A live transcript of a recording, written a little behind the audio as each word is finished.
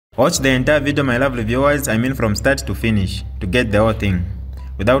Watch the entire video, my lovely viewers, I mean from start to finish, to get the whole thing.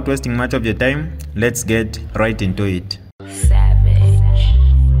 Without wasting much of your time, let's get right into it.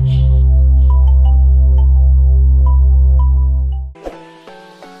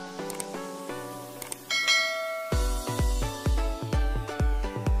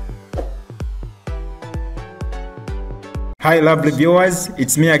 Hi lovely viewers,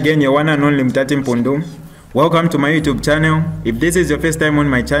 it's me again, your one and only Mutati Mpundu. Welcome to my YouTube channel. If this is your first time on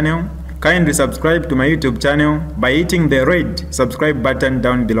my channel, kindly subscribe to my YouTube channel by hitting the red subscribe button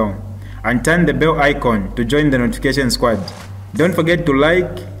down below and turn the bell icon to join the notification squad. Don't forget to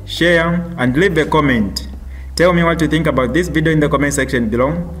like, share and leave a comment. Tell me what you think about this video in the comment section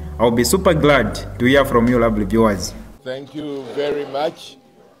below. I'll be super glad to hear from you lovely viewers. Thank you very much.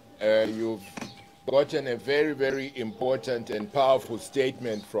 You've gotten a very, very important and powerful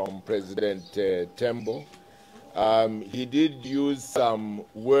statement from President Tembo. He did use some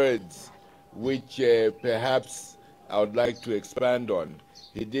words which perhaps I would like to expand on.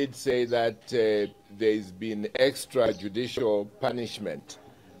 He did say that there's been extrajudicial punishment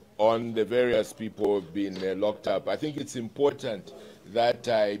on the various people who've been locked up. I think it's important that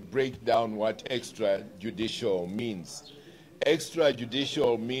I break down what extrajudicial means.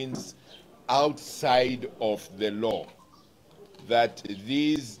 Extrajudicial means outside of the law, that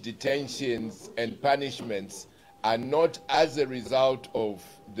these detentions and punishments are not as a result of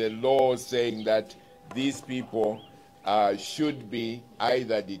the law saying that these people should be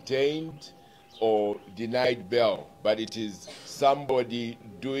either detained or denied bail, but it is somebody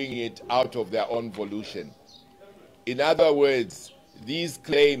doing it out of their own volition. In other words, these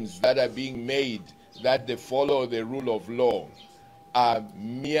claims that are being made that they follow the rule of law are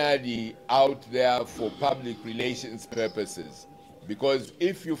merely out there for public relations purposes. Because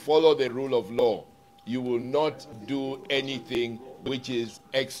if you follow the rule of law, you will not do anything which is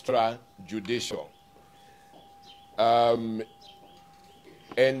extrajudicial. And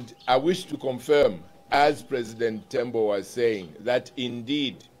I wish to confirm, as President Tembo was saying, that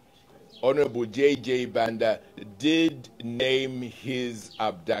indeed Honorable J.J. Banda did name his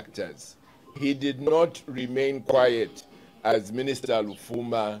abductors. He did not remain quiet, as Minister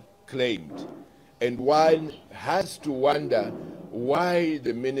Lufuma claimed. And one has to wonder why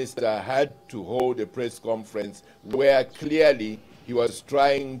the minister had to hold a press conference where clearly he was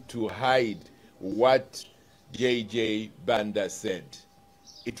trying to hide what J.J. Banda said.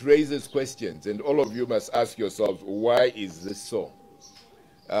 It raises questions, and all of you must ask yourselves, why is this so?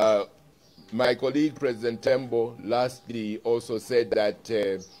 My colleague, President Tembo, lastly also said that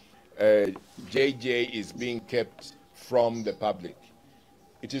J.J. is being kept from the public.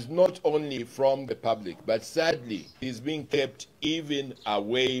 It is not only from the public, but sadly, he's being kept even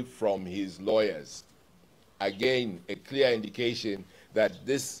away from his lawyers. Again, a clear indication that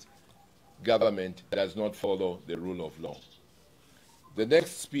this government does not follow the rule of law. The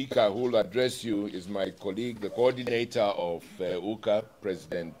next speaker who will address you is my colleague, the coordinator of UKA,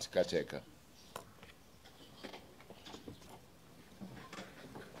 President Kateka.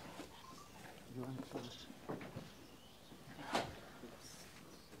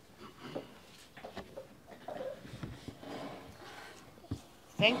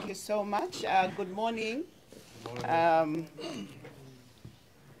 Thank you so much. Good morning. I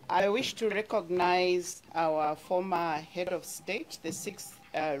wish to recognize our former head of state, the 6th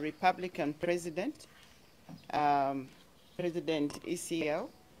Republican president, President ECL,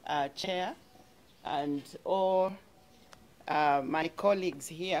 chair, and all my colleagues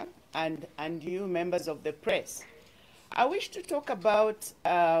here and you members of the press. I wish to talk about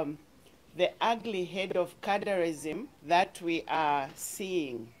the ugly head of cadreism that we are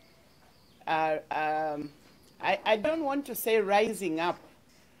seeing. I don't want to say rising up.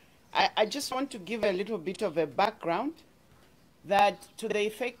 I just want to give a little bit of a background that to the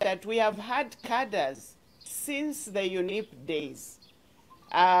effect that we have had cadres since the UNIP days.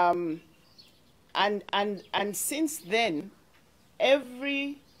 And since then,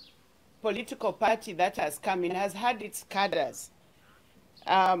 every political party that has come in has had its cadres.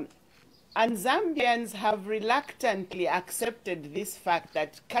 And Zambians have reluctantly accepted this fact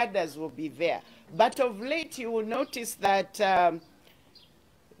that cadres will be there. But of late, you will notice that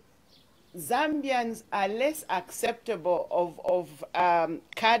Zambians are less acceptable of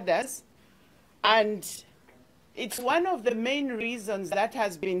cadres, and it's one of the main reasons that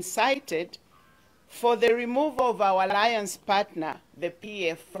has been cited for the removal of our alliance partner, the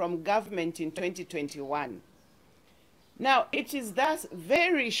PF, from government in 2021. Now, it is thus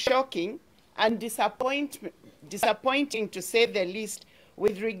very shocking and disappointing to say the least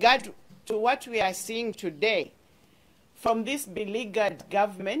with regard to what we are seeing today, from this beleaguered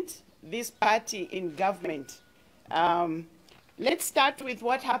government, this party in government. Let's start with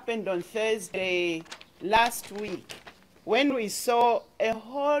what happened on Thursday last week, when we saw a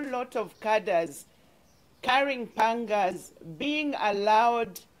whole lot of cadres carrying pangas being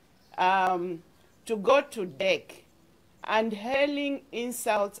allowed to go to deck and hurling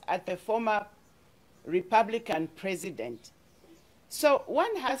insults at the former Republican president. So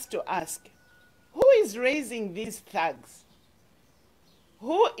one has to ask, who is raising these thugs?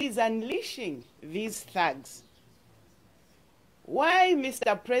 Who is unleashing these thugs? Why,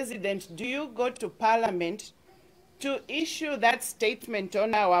 Mr. President, do you go to Parliament to issue that statement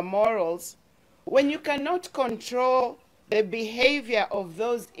on our morals when you cannot control the behavior of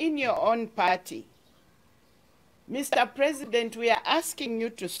those in your own party? Mr. President, we are asking you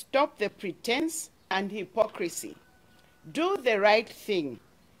to stop the pretense and hypocrisy. Do the right thing.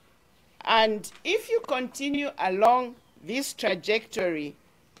 And if you continue along this trajectory,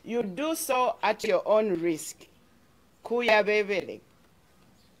 you do so at your own risk. Kuya bebele.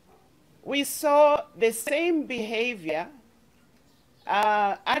 We saw the same behavior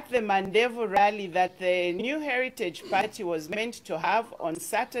at the Mandevu rally that the New Heritage Party was meant to have on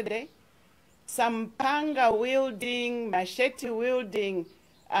Saturday. Some panga-wielding, machete-wielding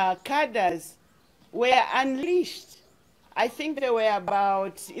cadres were unleashed. I think there were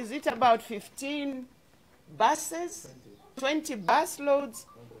about, is it about 15 buses? 20 bus loads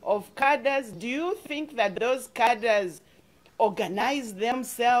of cadres. Do you think that those cadres organized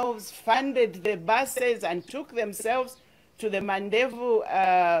themselves, funded the buses, and took themselves to the Mandevu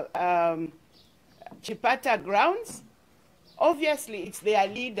Chipata grounds? Obviously, it's their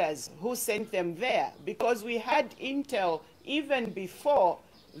leaders who sent them there, because we had intel even before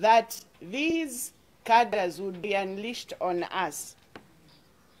that these cadres would be unleashed on us.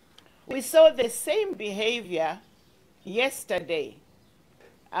 We saw the same behavior yesterday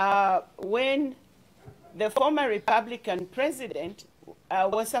when the former Republican president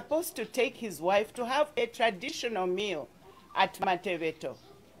was supposed to take his wife to have a traditional meal at Mateveto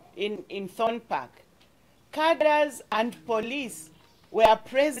in Thorn Park. Cadres and police were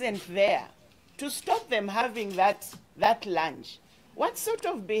present there to stop them having that lunch. What sort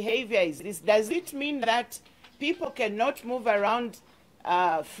of behavior is this? Does it mean that people cannot move around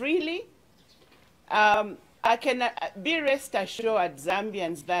freely? I can be rest assured,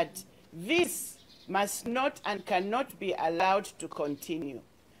 Zambians, that this must not and cannot be allowed to continue.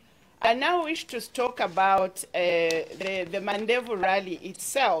 I now wish to talk about the Mandevu rally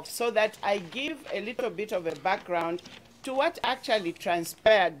itself, so that I give a little bit of a background to what actually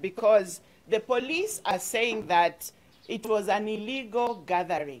transpired, because the police are saying that it was an illegal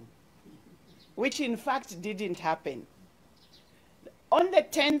gathering, which in fact didn't happen. On the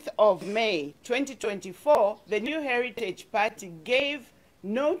 10th of May, 2024, the New Heritage Party gave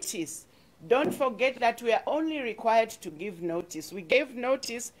notice. Don't forget that we are only required to give notice. We gave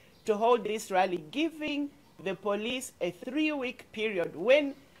notice to hold this rally, giving the police a 3-week period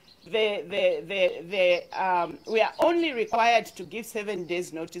when we are only required to give 7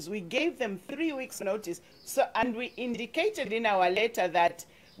 days notice. We gave them 3 weeks notice. So, and we indicated in our letter that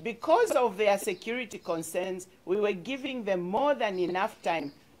because of their security concerns, we were giving them more than enough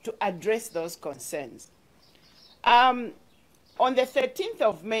time to address those concerns. On the 13th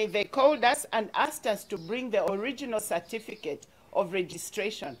of May, they called us and asked us to bring the original certificate of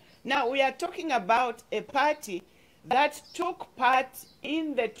registration. Now, we are talking about a party that took part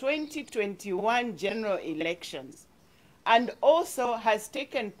in the 2021 general elections and also has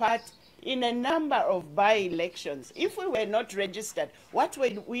taken part in a number of by-elections. If we were not registered, what were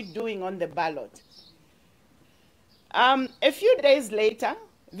we doing on the ballot? A few days later,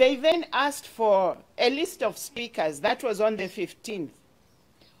 they then asked for a list of speakers. That was on the 15th.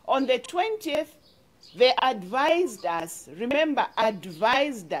 On the 20th, they advised us, remember,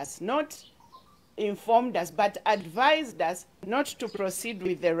 advised us, not informed us, but advised us not to proceed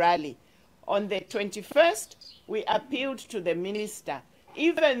with the rally. On the 21st, we appealed to the minister,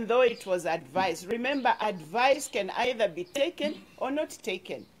 even though it was advice. Remember, advice can either be taken or not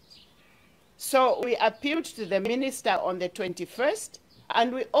taken. So we appealed to the minister on the 21st,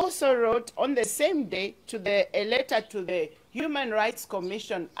 and we also wrote on the same day a letter to the Human Rights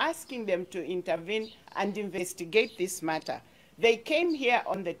Commission asking them to intervene and investigate this matter. They came here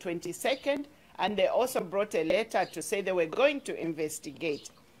on the 22nd, and they also brought a letter to say they were going to investigate.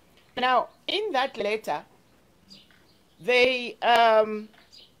 Now, in that letter, they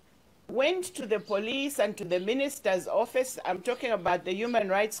went to the police and to the minister's office, I'm talking about the Human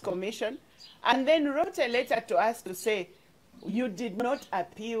Rights Commission, and then wrote a letter to us to say, you did not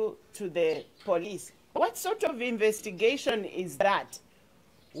appeal to the police. What sort of investigation is that,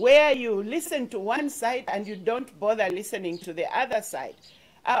 where you listen to one side and you don't bother listening to the other side?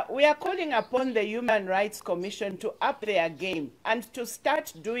 We are calling upon the Human Rights Commission to up their game and to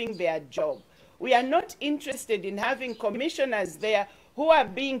start doing their job. We are not interested in having commissioners there who are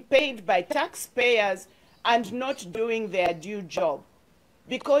being paid by taxpayers and not doing their due job,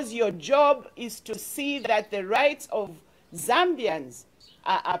 because your job is to see that the rights of Zambians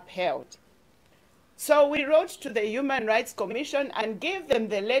are upheld. So we wrote to the Human Rights Commission and gave them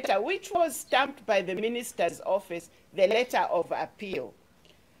the letter, which was stamped by the minister's office, the letter of appeal.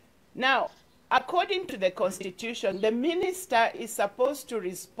 Now, according to the Constitution, the minister is supposed to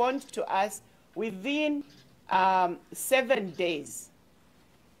respond to us within 7 days.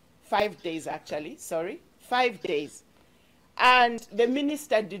 5 days, actually, sorry, 5 days. And the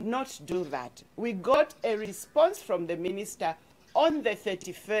minister did not do that. We got a response from the minister on the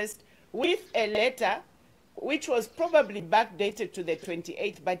 31st with a letter which was probably backdated to the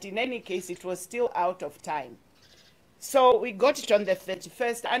 28th, but in any case, it was still out of time. So we got it on the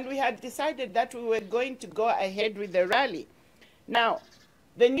 31st, and we had decided that we were going to go ahead with the rally. Now,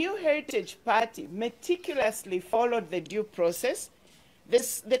 the New Heritage Party meticulously followed the due process.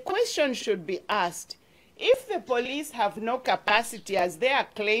 The question should be asked, if the police have no capacity, as they are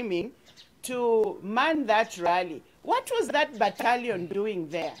claiming, to man that rally, what was that battalion doing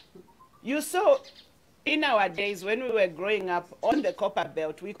there? You saw in our days when we were growing up on the Copper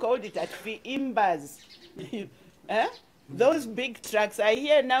Belt, we called it at Imbas. Those big trucks, I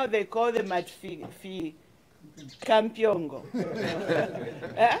hear now they call them at Kampyongo.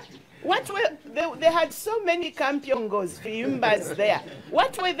 What were, they had so many Kampyongos, Fiumbas there.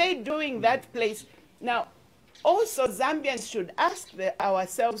 What were they doing that place? Now, also Zambians should ask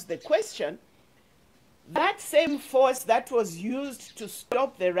ourselves the question, that same force that was used to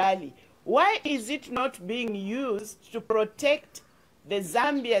stop the rally, why is it not being used to protect the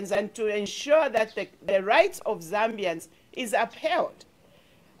Zambians and to ensure that the rights of Zambians is upheld?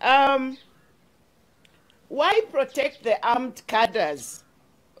 Why protect the armed cadres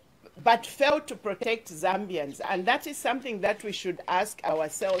but fail to protect Zambians? And that is something that we should ask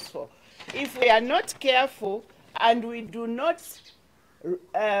ourselves for. If we are not careful and we do not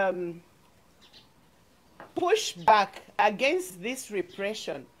push back against this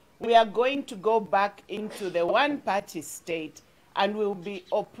repression, we are going to go back into the one-party state and will be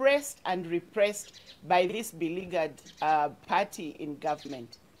oppressed and repressed by this beleaguered party in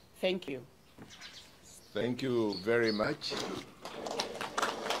government. Thank you. Thank you very much.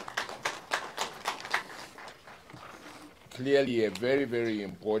 Clearly a very, very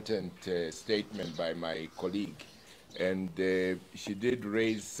important statement by my colleague. And she did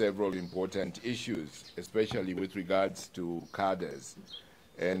raise several important issues, especially with regards to cadres.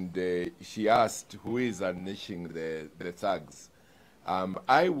 And she asked who is unleashing the thugs.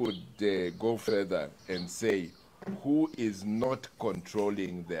 I would go further and say who is not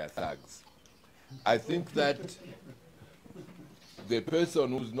controlling their thugs. I think that the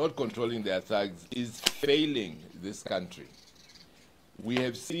person who's not controlling their thugs is failing this country. We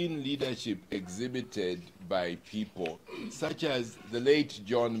have seen leadership exhibited by people such as the late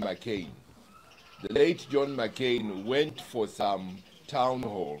John McCain. The late John McCain went for some town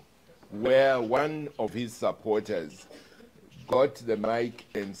hall where one of his supporters got the mic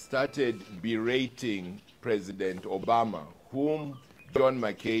and started berating President Obama, whom John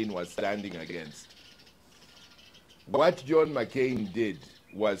McCain was standing against. What John McCain did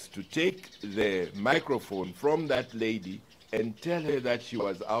was to take the microphone from that lady and tell her that she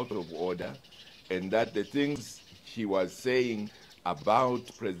was out of order and that the things she was saying about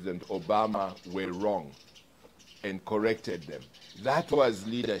President Obama were wrong, and corrected them. That was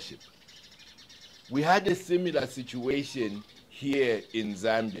leadership. We had a similar situation here in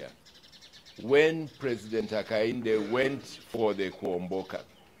Zambia when President Hakainde went for the Kuomboka.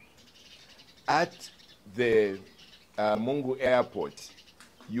 At the Mungu airport,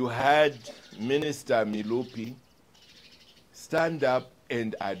 you had Minister Milupi stand up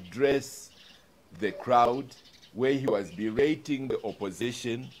and address the crowd, where he was berating the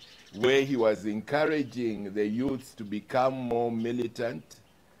opposition, where he was encouraging the youths to become more militant,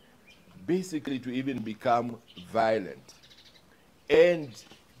 basically to even become violent. And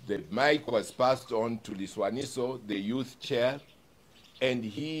the mic was passed on to Liswaniso, the youth chair, and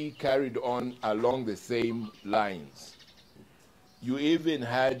he carried on along the same lines. You even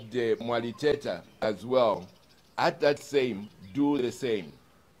had Mwaliteta as well, at that same, do the same.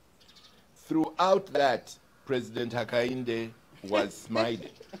 Throughout that, President Hakainde was smiling.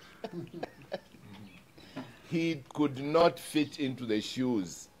 He could not fit into the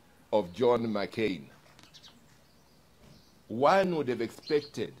shoes of John McCain. one would have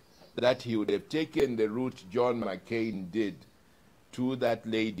expected that he would have taken the route John McCain did to that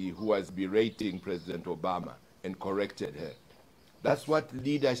lady who was berating President Obama and corrected her. That's what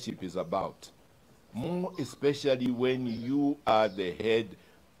leadership is about. More especially when you are the head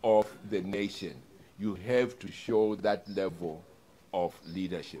of the nation, you have to show that level of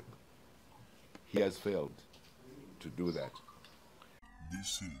leadership. He has failed to do that.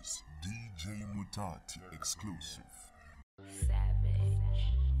 This is DJ Mutati exclusive.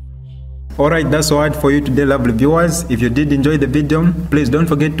 Alright, that's all for you today, lovely viewers. If you did enjoy the video, please don't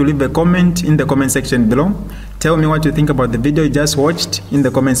forget to leave a comment in the comment section below. Tell me what you think about the video you just watched in the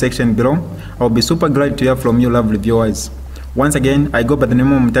comment section below. I'll be super glad to hear from you, lovely viewers. Once again, I go by the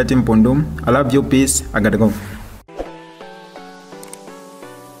name of Mutati Mpundu. I love you, peace, I gotta go.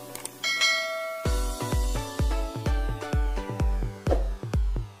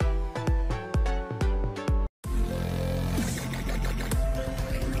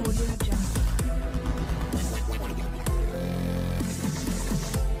 Audio